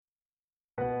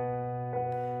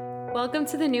Welcome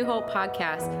to the New Hope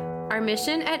podcast. Our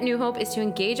mission at New Hope is to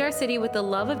engage our city with the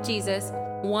love of Jesus,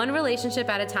 one relationship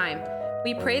at a time.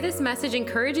 We pray this message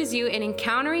encourages you in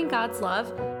encountering God's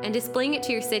love and displaying it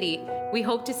to your city. We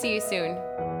hope to see you soon.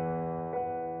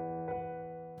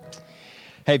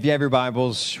 Hey, if you have your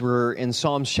Bibles, we're in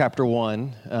Psalms chapter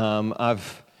 1.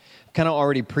 I've kind of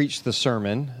already preached the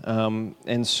sermon,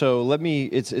 and so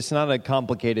it's not a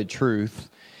complicated truth,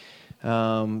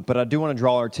 but I do want to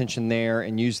draw our attention there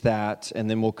and use that, and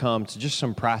then we'll come to just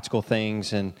some practical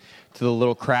things and to the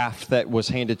little craft that was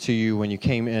handed to you when you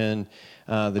came in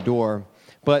the door.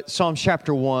 But Psalms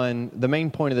chapter 1, the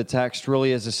main point of the text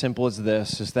really is as simple as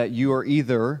this, is that you are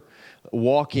either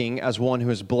walking as one who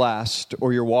is blessed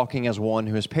or you're walking as one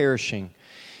who is perishing.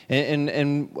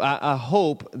 And I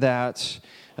hope that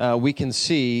we can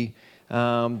see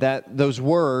that those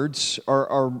words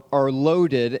are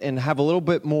loaded and have a little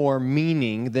bit more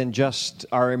meaning than just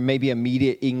our maybe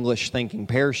immediate English thinking.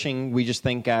 Perishing, we just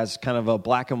think as kind of a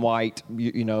black and white,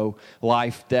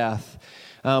 life, death.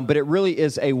 But it really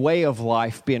is a way of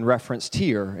life being referenced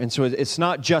here. And so it's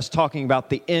not just talking about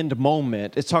the end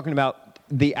moment. It's talking about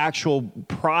the actual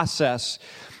process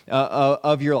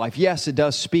of your life. Yes, it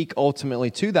does speak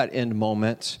ultimately to that end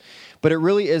moment, but it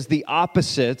really is the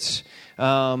opposite.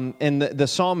 And the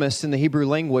psalmist in the Hebrew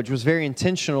language was very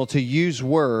intentional to use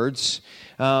words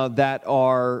that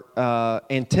are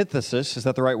antithesis, is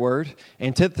that the right word?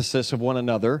 Antithesis of one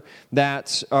another,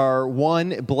 that are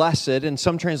one, blessed, and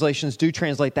some translations do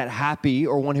translate that happy,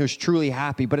 or one who's truly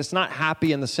happy, but it's not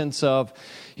happy in the sense of,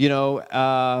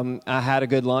 I had a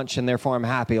good lunch and therefore I'm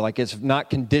happy. Like, it's not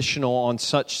conditional on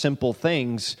such simple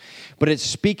things, but it's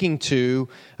speaking to,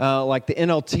 like the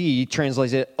NLT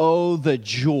translates it, oh, the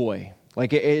joy.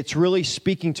 Like, it's really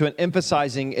speaking to and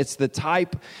emphasizing it's the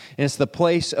type and it's the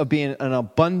place of being an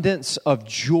abundance of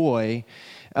joy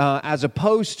as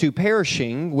opposed to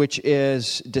perishing, which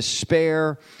is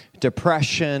despair,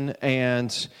 depression,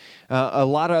 and a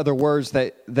lot of other words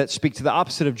that speak to the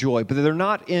opposite of joy. But they're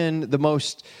not in the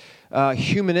most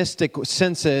humanistic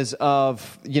senses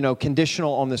of,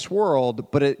 conditional on this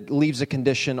world, but it leaves a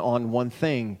condition on one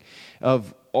thing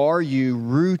of, are you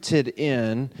rooted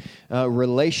in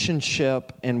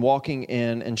relationship and walking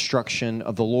in instruction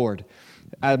of the Lord?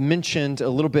 I mentioned a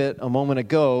little bit a moment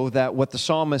ago that what the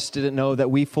psalmist didn't know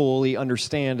that we fully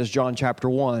understand is John chapter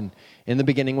 1. In the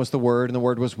beginning was the Word, and the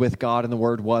Word was with God, and the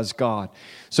Word was God.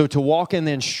 So to walk in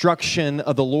the instruction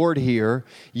of the Lord here,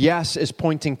 yes, is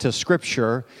pointing to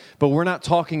Scripture, but we're not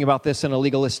talking about this in a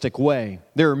legalistic way.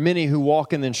 There are many who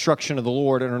walk in the instruction of the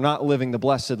Lord and are not living the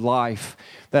blessed life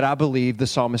that I believe the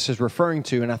psalmist is referring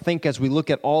to. And I think as we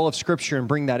look at all of Scripture and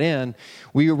bring that in,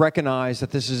 we recognize that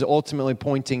this is ultimately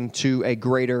pointing to a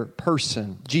greater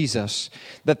person, Jesus,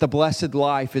 that the blessed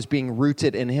life is being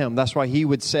rooted in Him. That's why He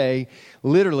would say,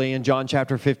 literally in John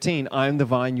chapter 15, I am the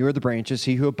vine, you are the branches.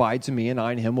 He who abides in me and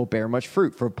I in him will bear much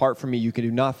fruit. For apart from me, you can do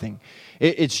nothing.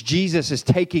 It's Jesus is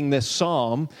taking this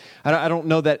psalm. I don't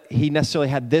know that he necessarily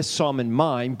had this psalm in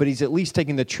mind, but he's at least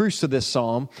taking the truths of this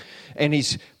psalm and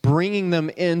he's bringing them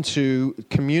into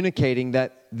communicating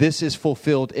that this is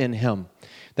fulfilled in him.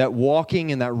 That walking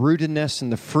in that rootedness and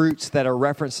the fruits that are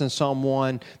referenced in Psalm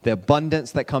 1, the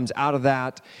abundance that comes out of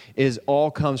that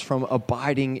all comes from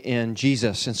abiding in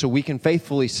Jesus. And so we can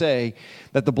faithfully say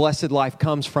that the blessed life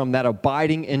comes from that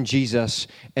abiding in Jesus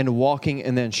and walking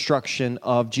in the instruction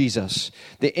of Jesus.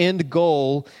 The end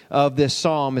goal of this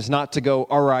psalm is not to go,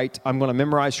 all right, I'm going to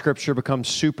memorize Scripture, become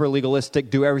super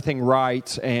legalistic, do everything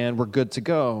right, and we're good to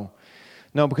go.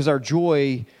 No, because our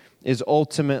joy is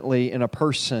ultimately in a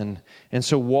person, and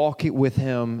so walk it with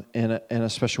Him in a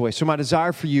special way. So my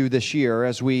desire for you this year,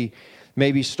 as we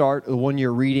maybe start a 1-year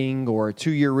reading or a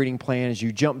 2-year reading plan, as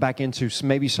you jump back into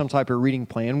maybe some type of reading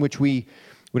plan, which we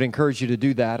would encourage you to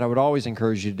do that. I would always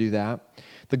encourage you to do that.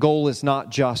 The goal is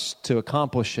not just to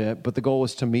accomplish it, but the goal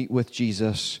is to meet with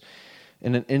Jesus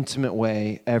in an intimate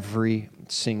way every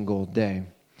single day.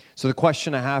 So the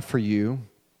question I have for you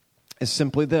is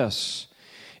simply this,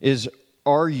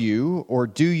 are you, or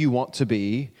do you want to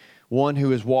be, one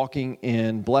who is walking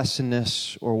in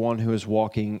blessedness or one who is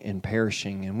walking in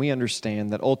perishing? And we understand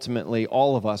that ultimately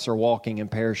all of us are walking in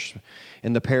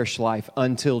the perished life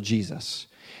until Jesus.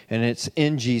 And it's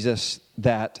in Jesus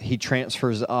that He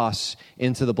transfers us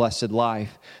into the blessed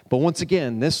life. But once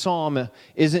again, this psalm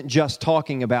isn't just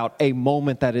talking about a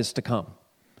moment that is to come.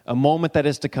 A moment that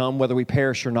is to come, whether we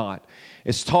perish or not.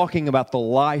 It's talking about the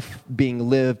life being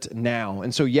lived now.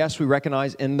 And so, yes, we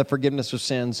recognize in the forgiveness of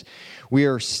sins, we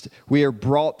are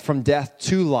brought from death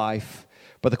to life.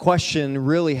 But the question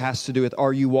really has to do with,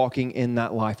 are you walking in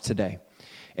that life today?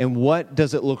 And what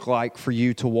does it look like for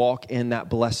you to walk in that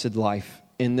blessed life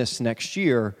in this next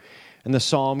year? And the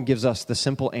psalm gives us the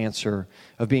simple answer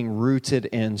of being rooted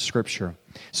in Scripture.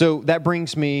 So that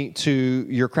brings me to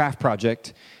your craft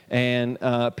project. And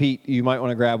Pete, you might want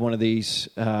to grab one of these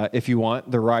if you want.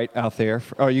 They're right out there.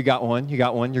 Oh, you got one.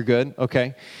 You're good.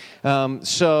 Okay.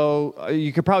 So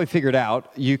you could probably figure it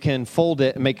out. You can fold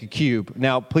it and make a cube.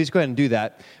 Now, please go ahead and do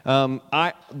that.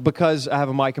 Because I have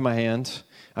a mic in my hand,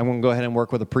 I'm going to go ahead and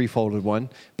work with a pre-folded one.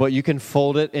 But you can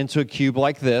fold it into a cube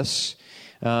like this.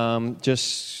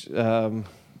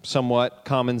 Somewhat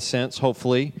common sense,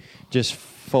 hopefully. Just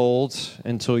fold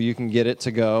until you can get it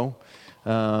to go.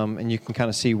 And you can kind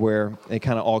of see where it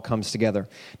kind of all comes together.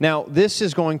 Now, this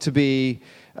is going to be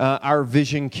our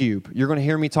vision cube. You're going to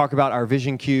hear me talk about our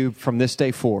vision cube from this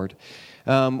day forward.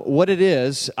 What it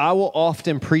is, I will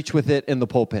often preach with it in the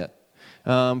pulpit.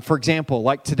 For example,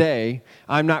 like today,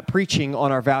 I'm not preaching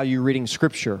on our value reading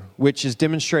Scripture, which is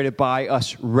demonstrated by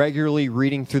us regularly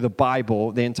reading through the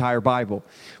Bible, the entire Bible.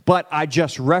 But I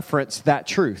just referenced that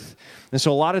truth. And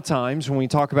so a lot of times when we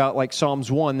talk about like Psalms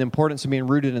 1, the importance of being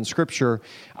rooted in Scripture,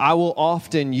 I will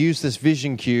often use this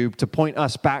vision cube to point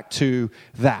us back to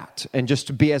that and just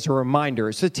to be as a reminder.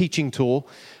 It's a teaching tool,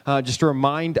 just to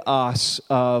remind us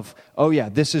of, oh yeah,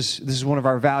 this is one of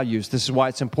our values. This is why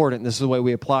it's important. This is the way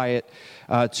we apply it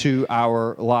to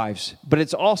our lives. But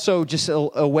it's also just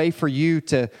a way for you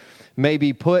to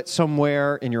maybe put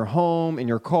somewhere in your home, in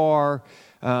your car,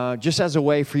 just as a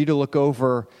way for you to look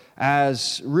over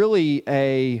as really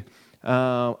a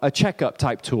checkup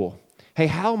type tool. Hey,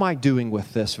 how am I doing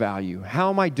with this value? How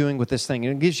am I doing with this thing?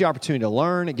 And it gives you opportunity to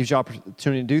learn. It gives you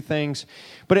opportunity to do things.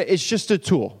 But it's just a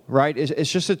tool, right?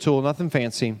 It's just a tool, nothing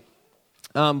fancy.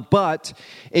 But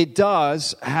it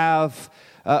does have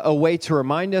a way to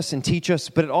remind us and teach us,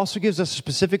 but it also gives us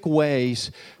specific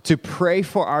ways to pray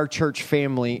for our church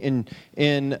family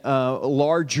in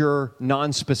larger,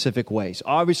 non-specific ways.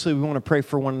 Obviously, we want to pray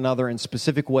for one another in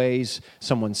specific ways.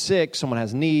 Someone's sick, someone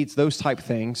has needs, those type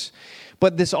things.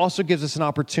 But this also gives us an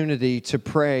opportunity to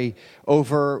pray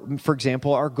over, for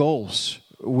example, our goals.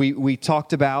 We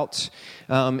talked about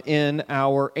in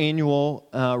our annual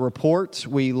report,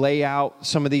 we lay out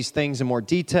some of these things in more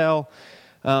detail.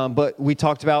 But we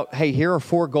talked about, hey, here are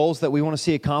 4 goals that we want to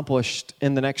see accomplished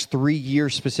in the next 3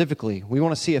 years specifically. We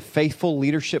want to see a faithful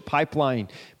leadership pipeline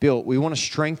built. We want to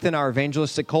strengthen our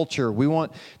evangelistic culture. We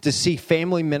want to see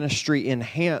family ministry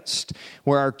enhanced,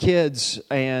 where our kids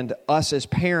and us as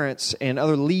parents and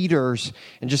other leaders,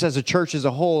 and just as a church as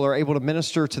a whole, are able to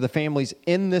minister to the families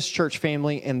in this church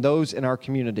family and those in our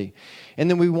community. And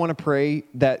then we want to pray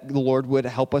that the Lord would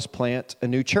help us plant a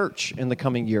new church in the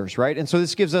coming years, right? And so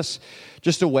this gives us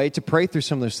just a way to pray through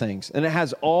some of those things. And it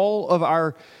has all of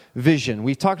our vision.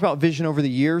 We've talked about vision over the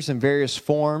years in various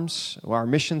forms, our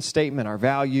mission statement, our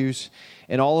values,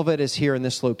 and all of it is here in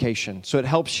this location. So it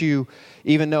helps you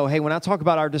even know, hey, when I talk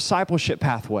about our discipleship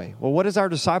pathway, well, what is our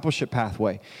discipleship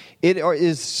pathway? It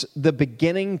is the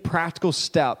beginning practical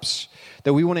steps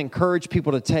that we want to encourage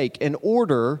people to take in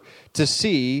order to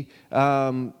see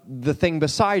the thing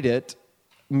beside it,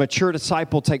 mature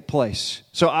disciple, take place.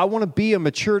 So I want to be a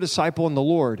mature disciple in the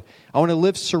Lord. I want to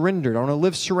live surrendered. I want to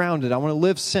live surrounded. I want to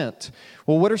live sent.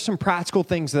 Well, what are some practical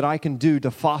things that I can do to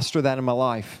foster that in my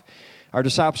life? Our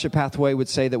discipleship pathway would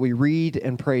say that we read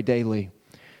and pray daily,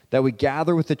 that we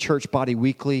gather with the church body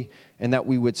weekly, and that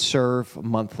we would serve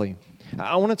monthly.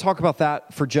 I want to talk about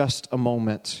that for just a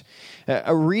moment.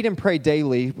 I read and pray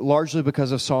daily, largely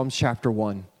because of Psalms chapter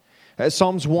 1.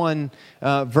 Psalms 1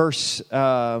 verse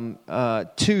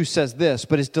 2 says this,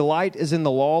 "But his delight is in the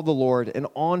law of the Lord, and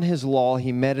on his law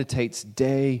he meditates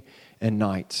day and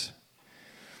night."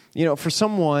 You know, for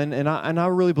someone, and I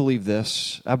really believe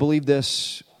this. I believe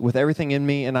this with everything in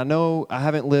me, and I know I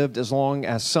haven't lived as long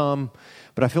as some,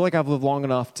 but I feel like I've lived long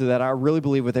enough to that I really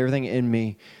believe with everything in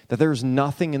me that there's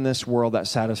nothing in this world that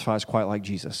satisfies quite like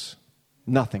Jesus.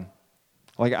 Nothing.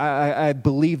 Like, I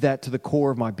believe that to the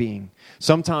core of my being.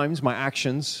 Sometimes my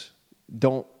actions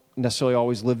don't necessarily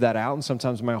always live that out, and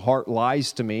sometimes my heart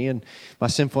lies to me, and my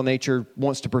sinful nature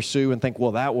wants to pursue and think,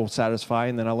 well, that will satisfy,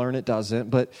 and then I learn it doesn't.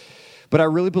 But I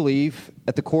really believe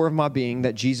at the core of my being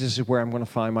that Jesus is where I'm going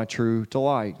to find my true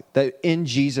delight, that in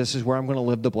Jesus is where I'm going to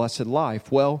live the blessed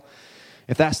life. Well,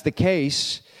 if that's the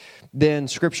case, then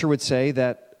Scripture would say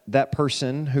that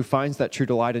person who finds that true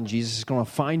delight in Jesus is going to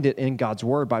find it in God's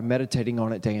Word by meditating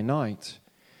on it day and night.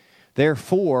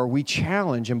 Therefore, we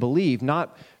challenge and believe,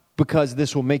 not because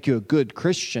this will make you a good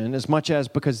Christian, as much as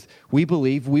because we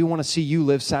believe we want to see you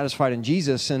live satisfied in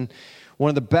Jesus. And one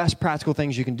of the best practical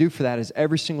things you can do for that is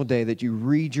every single day that you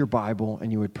read your Bible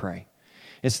and you would pray.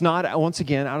 It's not, once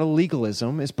again, out of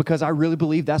legalism. It's because I really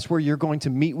believe that's where you're going to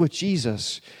meet with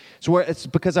Jesus. It's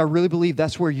because I really believe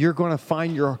that's where you're going to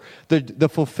find the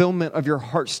fulfillment of your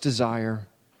heart's desire.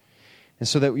 And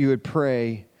so that you would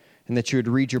pray and that you would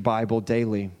read your Bible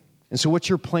daily. And so what's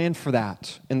your plan for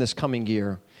that in this coming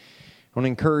year? I want to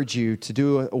encourage you to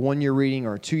do a 1-year reading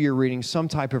or a 2-year reading, some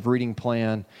type of reading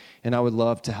plan, and I would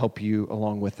love to help you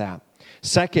along with that.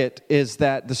 Second is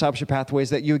that discipleship pathway is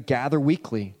that you gather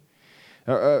weekly.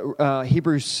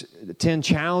 Hebrews 10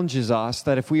 challenges us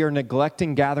that if we are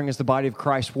neglecting gathering as the body of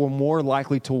Christ, we're more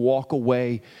likely to walk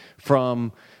away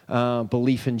from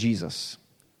belief in Jesus.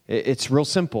 It's real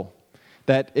simple.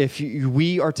 That if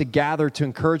we are to gather to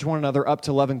encourage one another up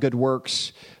to love and good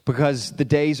works, because the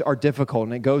days are difficult.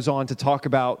 And it goes on to talk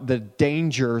about the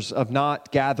dangers of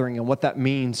not gathering and what that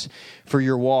means for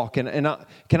your walk. And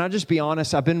can I just be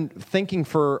honest? I've been thinking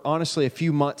for, honestly, a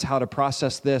few months how to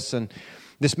process this. And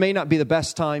this may not be the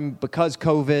best time because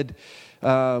COVID,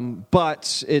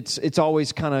 but it's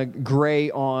always kind of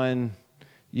gray on,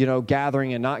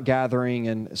 gathering and not gathering.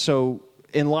 And so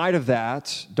in light of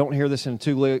that, don't hear this in a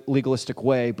too legalistic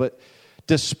way, but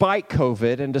despite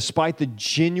COVID and despite the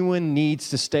genuine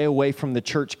needs to stay away from the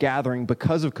church gathering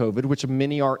because of COVID, which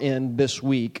many are in this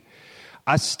week,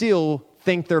 I still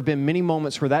think there have been many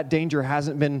moments where that danger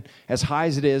hasn't been as high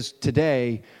as it is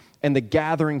today, and the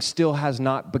gathering still has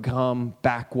not become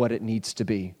back what it needs to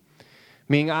be.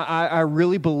 Meaning, I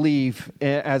really believe,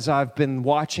 as I've been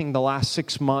watching the last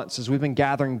 6 months, as we've been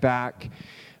gathering back,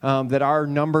 that our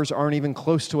numbers aren't even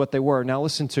close to what they were. Now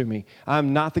listen to me.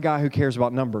 I'm not the guy who cares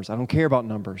about numbers. I don't care about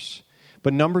numbers.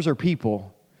 But numbers are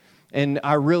people. And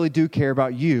I really do care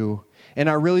about you. And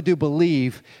I really do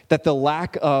believe that the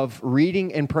lack of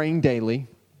reading and praying daily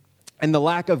and the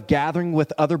lack of gathering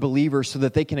with other believers so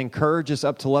that they can encourage us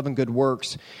up to love and good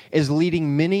works is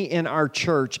leading many in our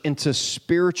church into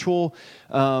spiritual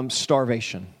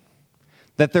starvation.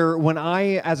 That when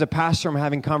I, as a pastor, am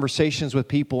having conversations with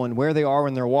people and where they are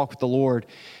in their walk with the Lord,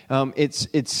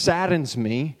 it saddens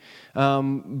me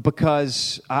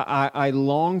because I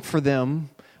long for them,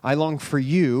 I long for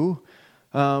you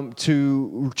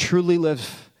to truly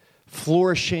live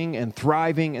flourishing and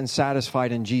thriving and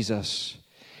satisfied in Jesus.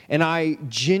 And I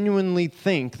genuinely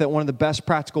think that one of the best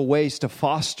practical ways to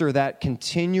foster that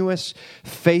continuous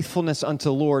faithfulness unto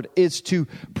the Lord is to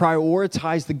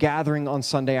prioritize the gathering on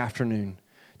Sunday afternoon.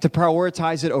 To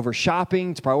prioritize it over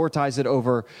shopping, to prioritize it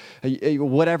over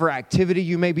whatever activity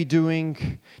you may be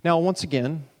doing. Now, once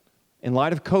again, in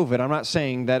light of COVID, I'm not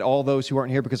saying that all those who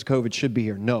aren't here because of COVID should be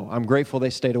here. No, I'm grateful they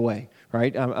stayed away,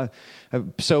 right?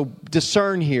 So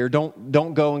discern here. Don't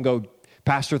go and go,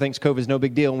 Pastor thinks COVID is no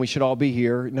big deal and we should all be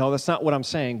here. No, that's not what I'm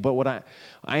saying. But what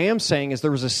I am saying is there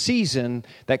was a season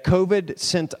that COVID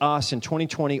sent us in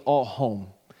 2020 all home.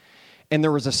 And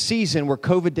there was a season where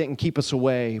COVID didn't keep us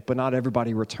away, but not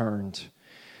everybody returned.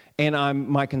 And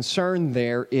my concern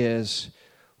there is,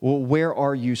 well, where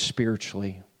are you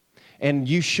spiritually? And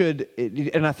you should,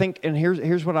 and I think, and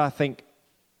here's what I think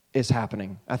is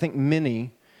happening. I think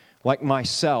many, like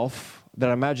myself, that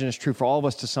I imagine is true for all of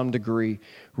us to some degree,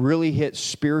 really hit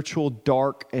spiritual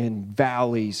dark and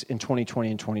valleys in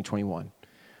 2020 and 2021.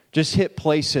 Just hit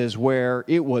places where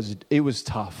it was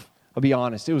tough. I'll be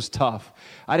honest, it was tough.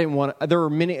 I didn't want to, there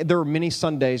were many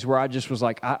Sundays where I just was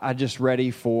like, I just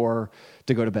ready to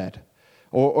go to bed.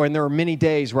 And there were many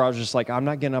days where I was just like, I'm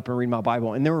not getting up and reading my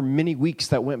Bible. And there were many weeks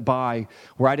that went by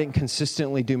where I didn't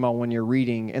consistently do my 1-year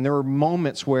reading. And there were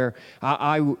moments where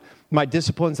my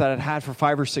disciplines that I'd had for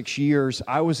 5 or 6 years,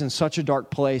 I was in such a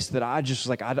dark place that I just was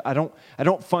like, I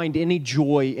don't find any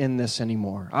joy in this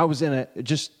anymore. I was in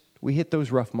we hit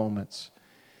those rough moments.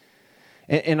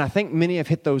 And I think many have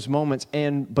hit those moments.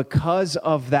 And because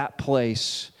of that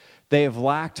place, they have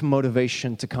lacked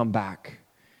motivation to come back.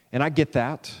 And I get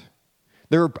that.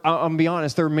 I'm going to be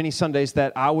honest, there were many Sundays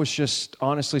that I was just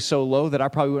honestly so low that I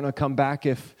probably wouldn't have come back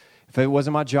if it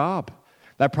wasn't my job.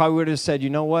 I probably would have said, you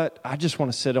know what, I just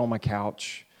want to sit on my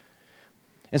couch.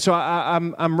 And so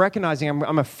I'm recognizing,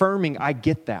 I'm affirming, I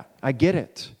get that. I get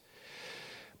it.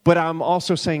 But I'm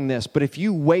also saying this, but if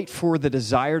you wait for the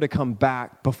desire to come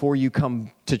back before you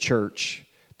come to church,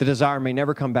 the desire may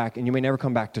never come back and you may never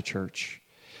come back to church.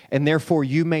 And therefore,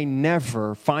 you may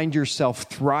never find yourself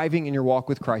thriving in your walk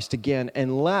with Christ again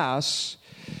unless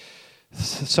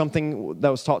something that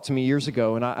was taught to me years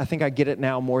ago, and I think I get it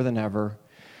now more than ever,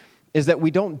 is that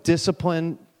we don't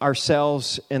discipline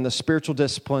ourselves in the spiritual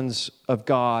disciplines of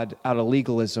God out of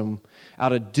legalism,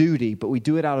 out of duty, but we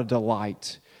do it out of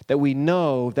delight. that we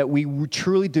know that we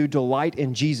truly do delight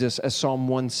in Jesus, as Psalm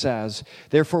 1 says.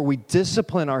 Therefore, we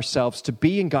discipline ourselves to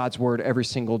be in God's Word every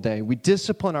single day. We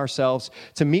discipline ourselves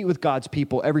to meet with God's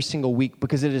people every single week,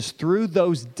 because it is through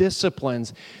those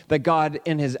disciplines that God,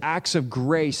 in His acts of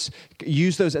grace,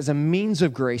 use those as a means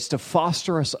of grace to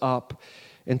foster us up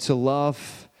into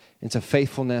love, into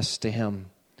faithfulness to Him.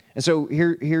 And so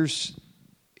here's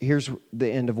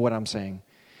the end of what I'm saying.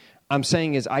 I'm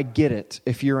saying is, I get it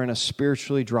if you're in a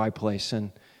spiritually dry place,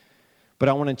 but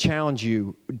I want to challenge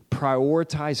you,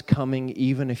 prioritize coming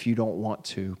even if you don't want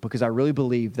to, because I really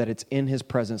believe that it's in His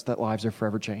presence that lives are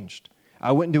forever changed.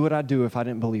 I wouldn't do what I do if I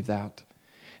didn't believe that.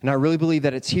 And I really believe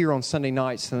that it's here on Sunday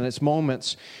nights, and it's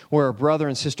moments where a brother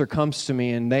and sister comes to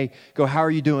me and they go, how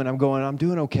are you doing? I'm going, I'm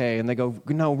doing okay. And they go,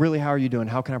 no, really, how are you doing?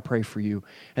 How can I pray for you?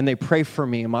 And they pray for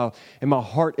me, and my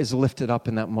heart is lifted up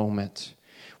in that moment.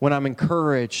 When I'm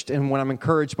encouraged, and when I'm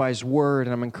encouraged by His Word,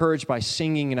 and I'm encouraged by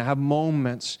singing, and I have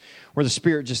moments where the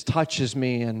Spirit just touches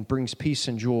me and brings peace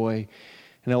and joy,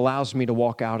 and allows me to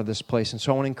walk out of this place. And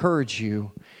so I want to encourage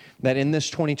you that in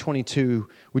this 2022,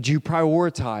 would you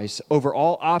prioritize over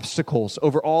all obstacles,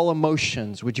 over all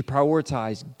emotions, would you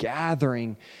prioritize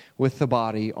gathering with the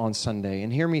body on Sunday?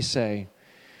 And hear me say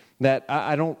that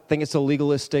I don't think it's a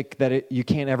legalistic that you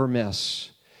can't ever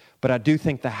miss, but I do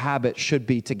think the habit should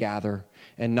be to gather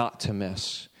and not to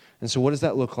miss. And so what does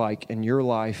that look like in your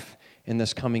life in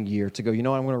this coming year? To go, you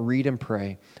know what, I'm going to read and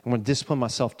pray. I'm going to discipline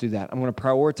myself to do that. I'm going to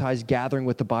prioritize gathering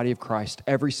with the body of Christ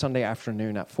every Sunday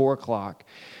afternoon at 4 o'clock.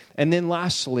 And then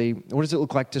lastly, what does it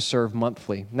look like to serve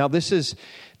monthly? Now, this is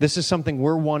something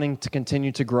we're wanting to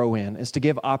continue to grow in, is to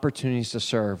give opportunities to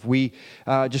serve. We,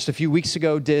 just a few weeks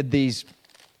ago, did these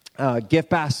gift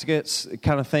baskets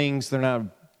kind of things. They're not,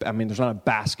 there's not a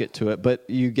basket to it, but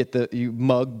you get the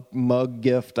mug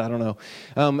gift, I don't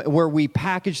know, where we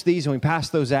package these and we pass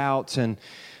those out, and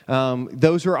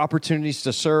those are opportunities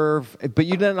to serve, but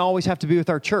you don't always have to be with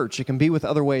our church. It can be with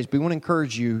other ways, but we want to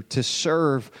encourage you to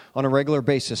serve on a regular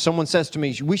basis. Someone says to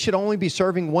me, we should only be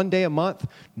serving one day a month.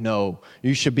 No,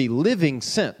 you should be living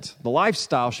sent. The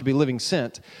lifestyle should be living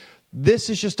sent. This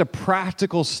is just a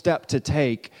practical step to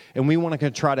take, and we want to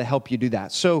try to help you do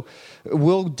that. So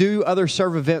we'll do other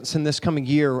serve events in this coming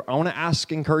year. I want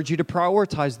to encourage you to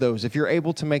prioritize those. If you're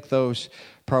able to make those,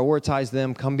 prioritize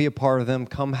them, come be a part of them,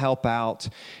 come help out.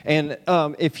 And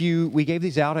we gave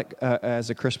these out as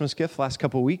a Christmas gift last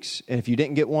couple of weeks, and if you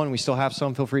didn't get one, we still have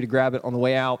some. Feel free to grab it on the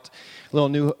way out. A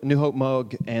little New Hope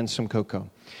mug and some cocoa.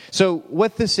 So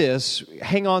what this is,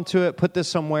 hang on to it, put this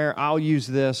somewhere. I'll use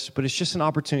this, but it's just an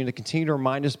opportunity to continue to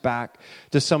remind us back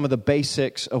to some of the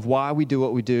basics of why we do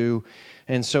what we do.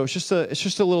 And so it's just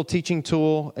a little teaching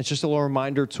tool. It's just a little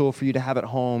reminder tool for you to have at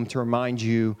home to remind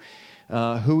you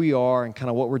who we are and kind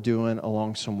of what we're doing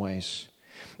along some ways.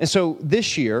 And so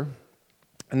this year,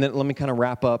 and then let me kind of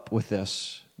wrap up with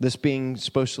this being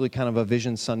supposedly kind of a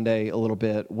Vision Sunday a little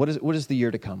bit. What is the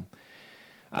year to come?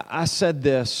 I said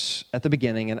this at the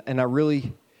beginning, and I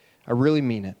really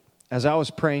mean it. As I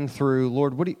was praying through,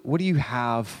 Lord, what do you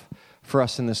have for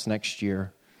us in this next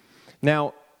year?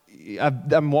 Now,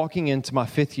 I'm walking into my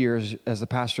 5th year as the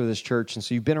pastor of this church, and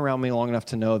so you've been around me long enough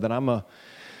to know that I'm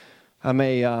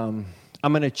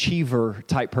an achiever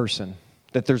type person.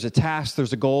 That there's a task,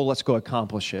 there's a goal, let's go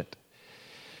accomplish it.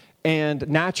 And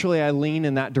naturally, I lean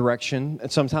in that direction. And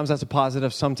sometimes that's a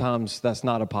positive, sometimes that's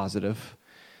not a positive.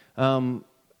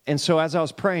 And so as I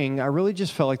was praying, I really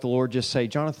just felt like the Lord just say,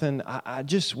 Jonathan,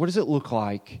 what does it look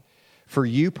like for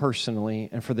you personally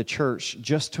and for the church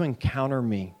just to encounter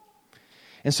me?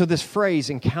 And so this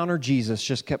phrase, encounter Jesus,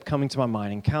 just kept coming to my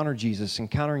mind. Encounter Jesus,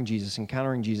 encountering Jesus,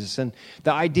 encountering Jesus. And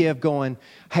the idea of going,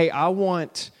 hey, I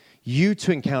want you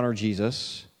to encounter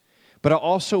Jesus, but I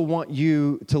also want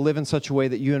you to live in such a way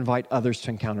that you invite others to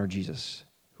encounter Jesus.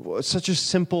 It's such a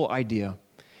simple idea.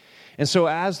 And so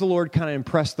as the Lord kind of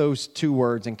impressed those 2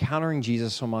 words, encountering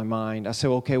Jesus, on my mind, I said,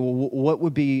 okay, well, what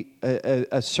would be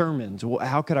a sermon?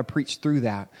 How could I preach through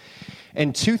that?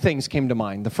 And 2 things came to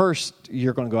mind. The first,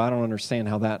 you're going to go, I don't understand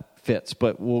how that fits,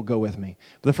 but we'll go with me.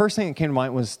 But the first thing that came to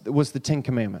mind was the 10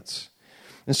 Commandments.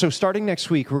 And so starting next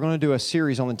week, we're going to do a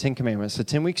series on the 10 Commandments, a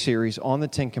 10-week series on the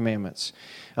 10 Commandments,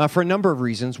 for a number of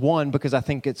reasons. One, because I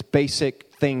think it's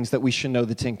basic things that we should know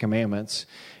the 10 Commandments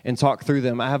and talk through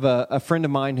them. I have a friend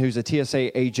of mine who's a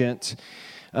TSA agent,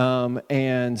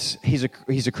 and he's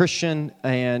a Christian,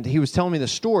 and he was telling me the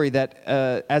story that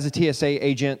as a TSA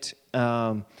agent,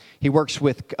 he works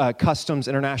with Customs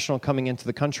International coming into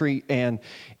the country, and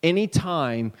any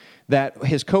time that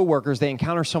his coworkers, they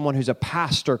encounter someone who's a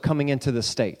pastor coming into the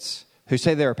States, who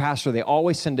say they're a pastor, they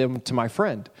always send him to my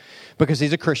friend because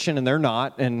he's a Christian and they're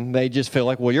not. And they just feel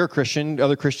like, well, you're a Christian.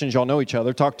 Other Christians, y'all know each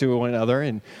other, talk to one another.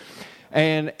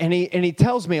 And he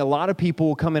tells me a lot of people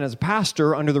will come in as a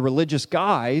pastor under the religious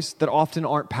guise that often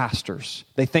aren't pastors.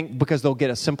 They think because they'll get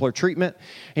a simpler treatment.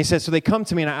 And he says, so they come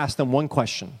to me and I ask them one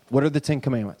question. What are the 10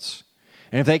 commandments?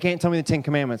 And if they can't tell me the 10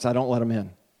 commandments, I don't let them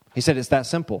in. He said, it's that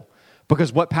simple.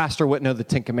 Because what pastor wouldn't know the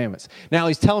 10 commandments? Now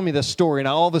he's telling me this story, and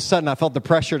all of a sudden I felt the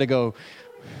pressure to go,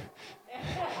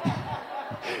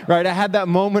 right? I had that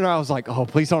moment where I was like, oh,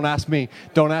 please don't ask me.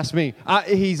 Don't ask me.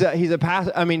 He's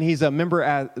a member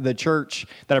at the church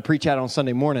that I preach at on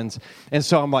Sunday mornings. And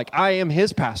so I'm like, I am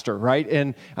his pastor, right?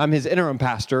 And I'm his interim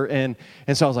pastor. And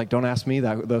so I was like, don't ask me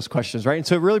those questions, right? And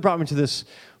so it really brought me to this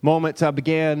moment. I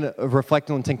began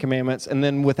reflecting on the 10 Commandments. And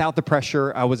then without the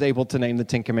pressure, I was able to name the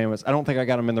 10 Commandments. I don't think I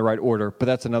got them in the right order, but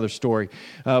that's another story.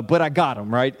 But I got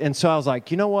them, right? And so I was like,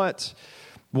 you know what?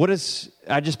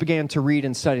 I just began to read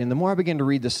and study. And the more I began to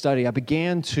read the study, I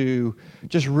began to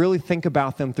just really think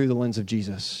about them through the lens of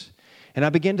Jesus. And I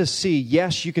began to see,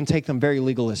 yes, you can take them very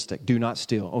legalistic. Do not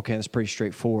steal. Okay, that's pretty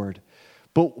straightforward.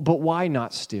 But why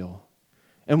not steal?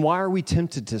 And why are we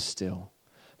tempted to steal?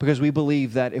 Because we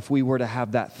believe that if we were to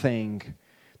have that thing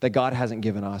that God hasn't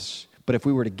given us, but if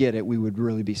we were to get it, we would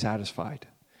really be satisfied.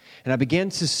 And I began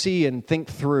to see and think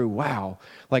through, wow,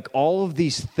 like all of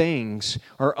these things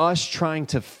are us trying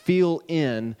to fill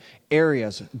in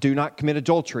areas. Do not commit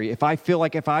adultery. If I feel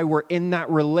like if I were in that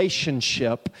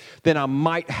relationship, then I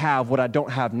might have what I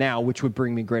don't have now, which would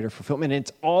bring me greater fulfillment. And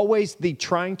it's always the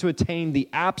trying to attain the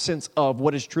absence of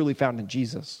what is truly found in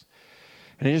Jesus.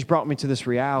 And it just brought me to this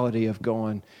reality of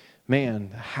going,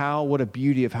 man, what a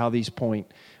beauty of how these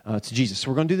point to Jesus.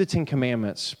 So we're going to do the 10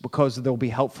 Commandments because they'll be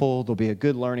helpful. They'll be a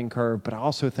good learning curve, but I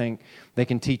also think they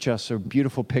can teach us a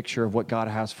beautiful picture of what God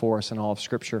has for us in all of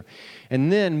Scripture.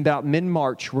 And then about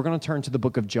mid-March, we're going to turn to the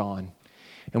book of John.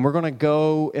 And we're going to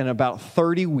go in about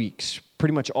 30 weeks,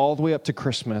 pretty much all the way up to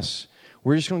Christmas.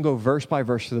 We're just going to go verse by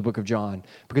verse through the book of John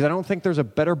because I don't think there's a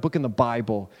better book in the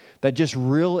Bible that just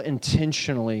real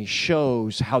intentionally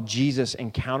shows how Jesus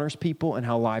encounters people and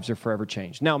how lives are forever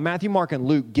changed. Now, Matthew, Mark, and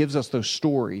Luke gives us those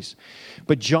stories,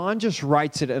 but John just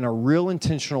writes it in a real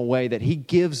intentional way that he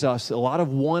gives us a lot of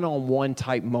one-on-one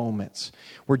type moments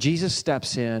where Jesus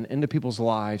steps into people's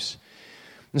lives.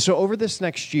 And so over this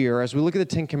next year, as we look at the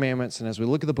 10 Commandments and as we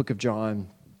look at the book of John,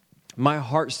 my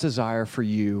heart's desire for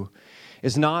you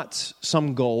is not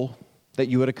some goal that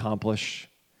you would accomplish,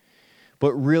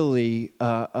 but really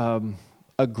a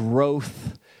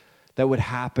growth that would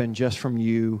happen just from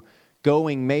you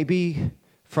going maybe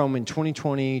from in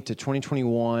 2020 to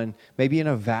 2021, maybe in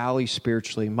a valley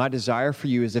spiritually. My desire for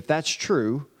you is if that's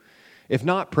true, if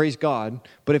not, praise God,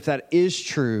 but if that is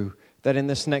true, that in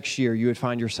this next year you would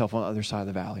find yourself on the other side of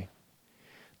the valley.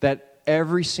 That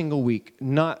every single week,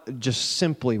 not just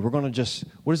simply, we're going to just,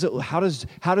 how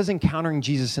does encountering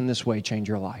Jesus in this way change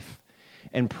your life?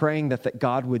 And praying that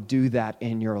God would do that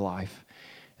in your life.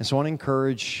 And so I want to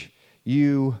encourage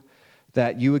you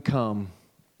that you would come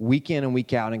week in and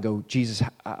week out and go, Jesus,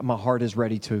 my heart is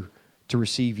ready to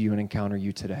receive you and encounter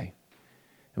you today.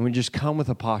 And we just come with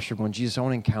a posture going, Jesus, I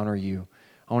want to encounter you.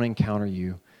 I want to encounter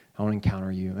you. I want to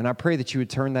encounter you. And I pray that you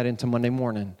would turn that into Monday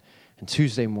morning and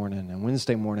Tuesday morning and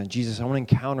Wednesday morning. Jesus, I want to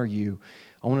encounter you.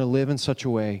 I want to live in such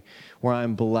a way where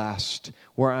I'm blessed,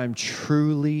 where I'm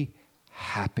truly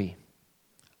happy.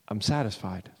 I'm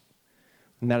satisfied.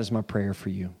 And that is my prayer for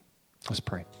you. Let's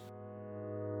pray.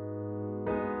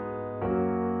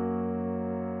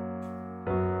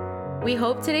 We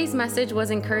hope today's message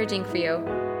was encouraging for you.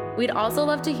 We'd also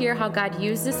love to hear how God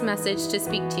used this message to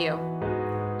speak to you.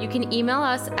 You can email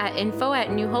us at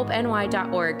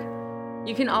info@newhopeny.org.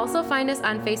 You can also find us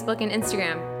on Facebook and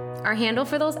Instagram. Our handle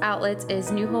for those outlets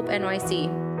is New Hope NYC.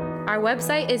 Our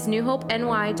website is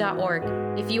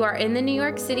newhopeny.org. If you are in the New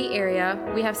York City area,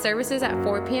 we have services at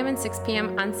 4 p.m. and 6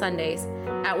 p.m. on Sundays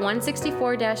at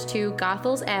 164-2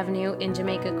 Goethals Avenue in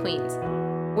Jamaica, Queens.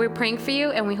 We're praying for you,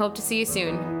 and we hope to see you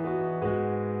soon.